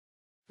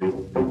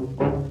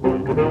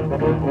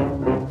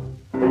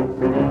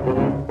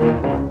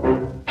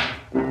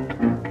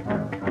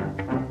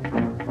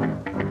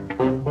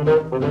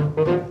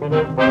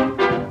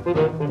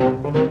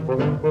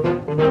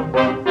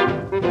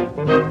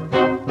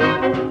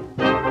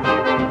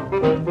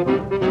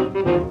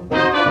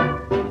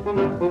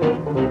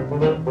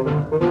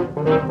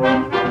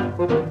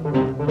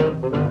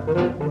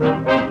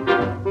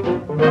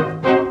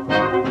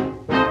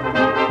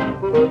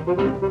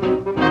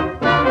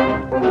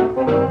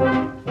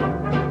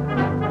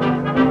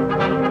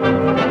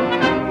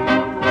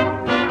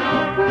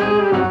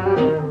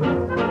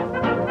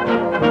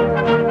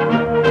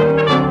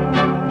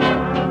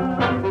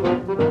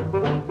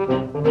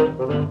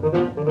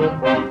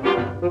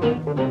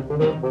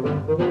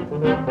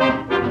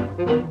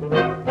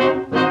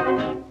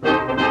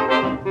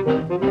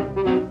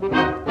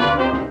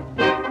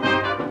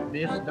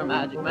Mr.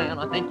 Magic Man,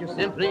 I think you're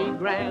simply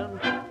grand,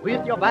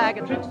 with your bag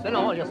of tricks and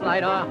all your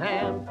sleight of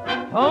hand.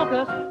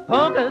 Hocus,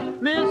 Pocus,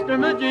 Mr.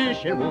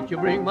 Magician, won't you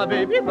bring my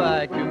baby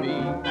back to me?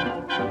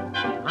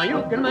 Now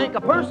you can make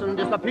a person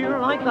disappear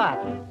like that.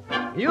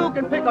 You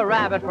can pick a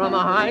rabbit from a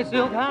high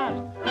silk hat.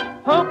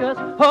 Hocus,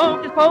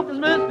 Hocus Pocus,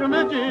 Mr.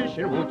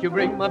 Magician, won't you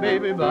bring my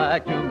baby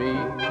back to me?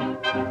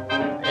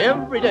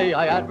 Every day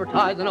I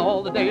advertise in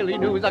all the daily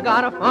news, I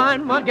gotta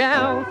find my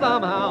gal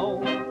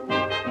somehow.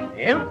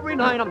 Every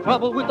night I'm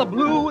troubled with the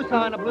blues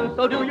kind of blues,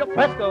 so do your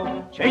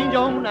presto, change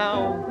on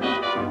now.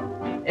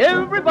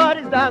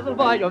 Everybody's dazzled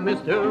by your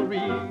mystery.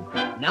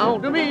 Now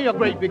do me a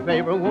great big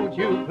favor, won't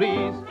you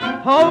please?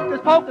 Hocus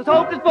Pocus,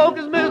 Hocus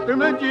Pocus, Mr.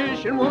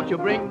 Magician, won't you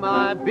bring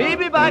my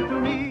baby back to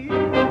me?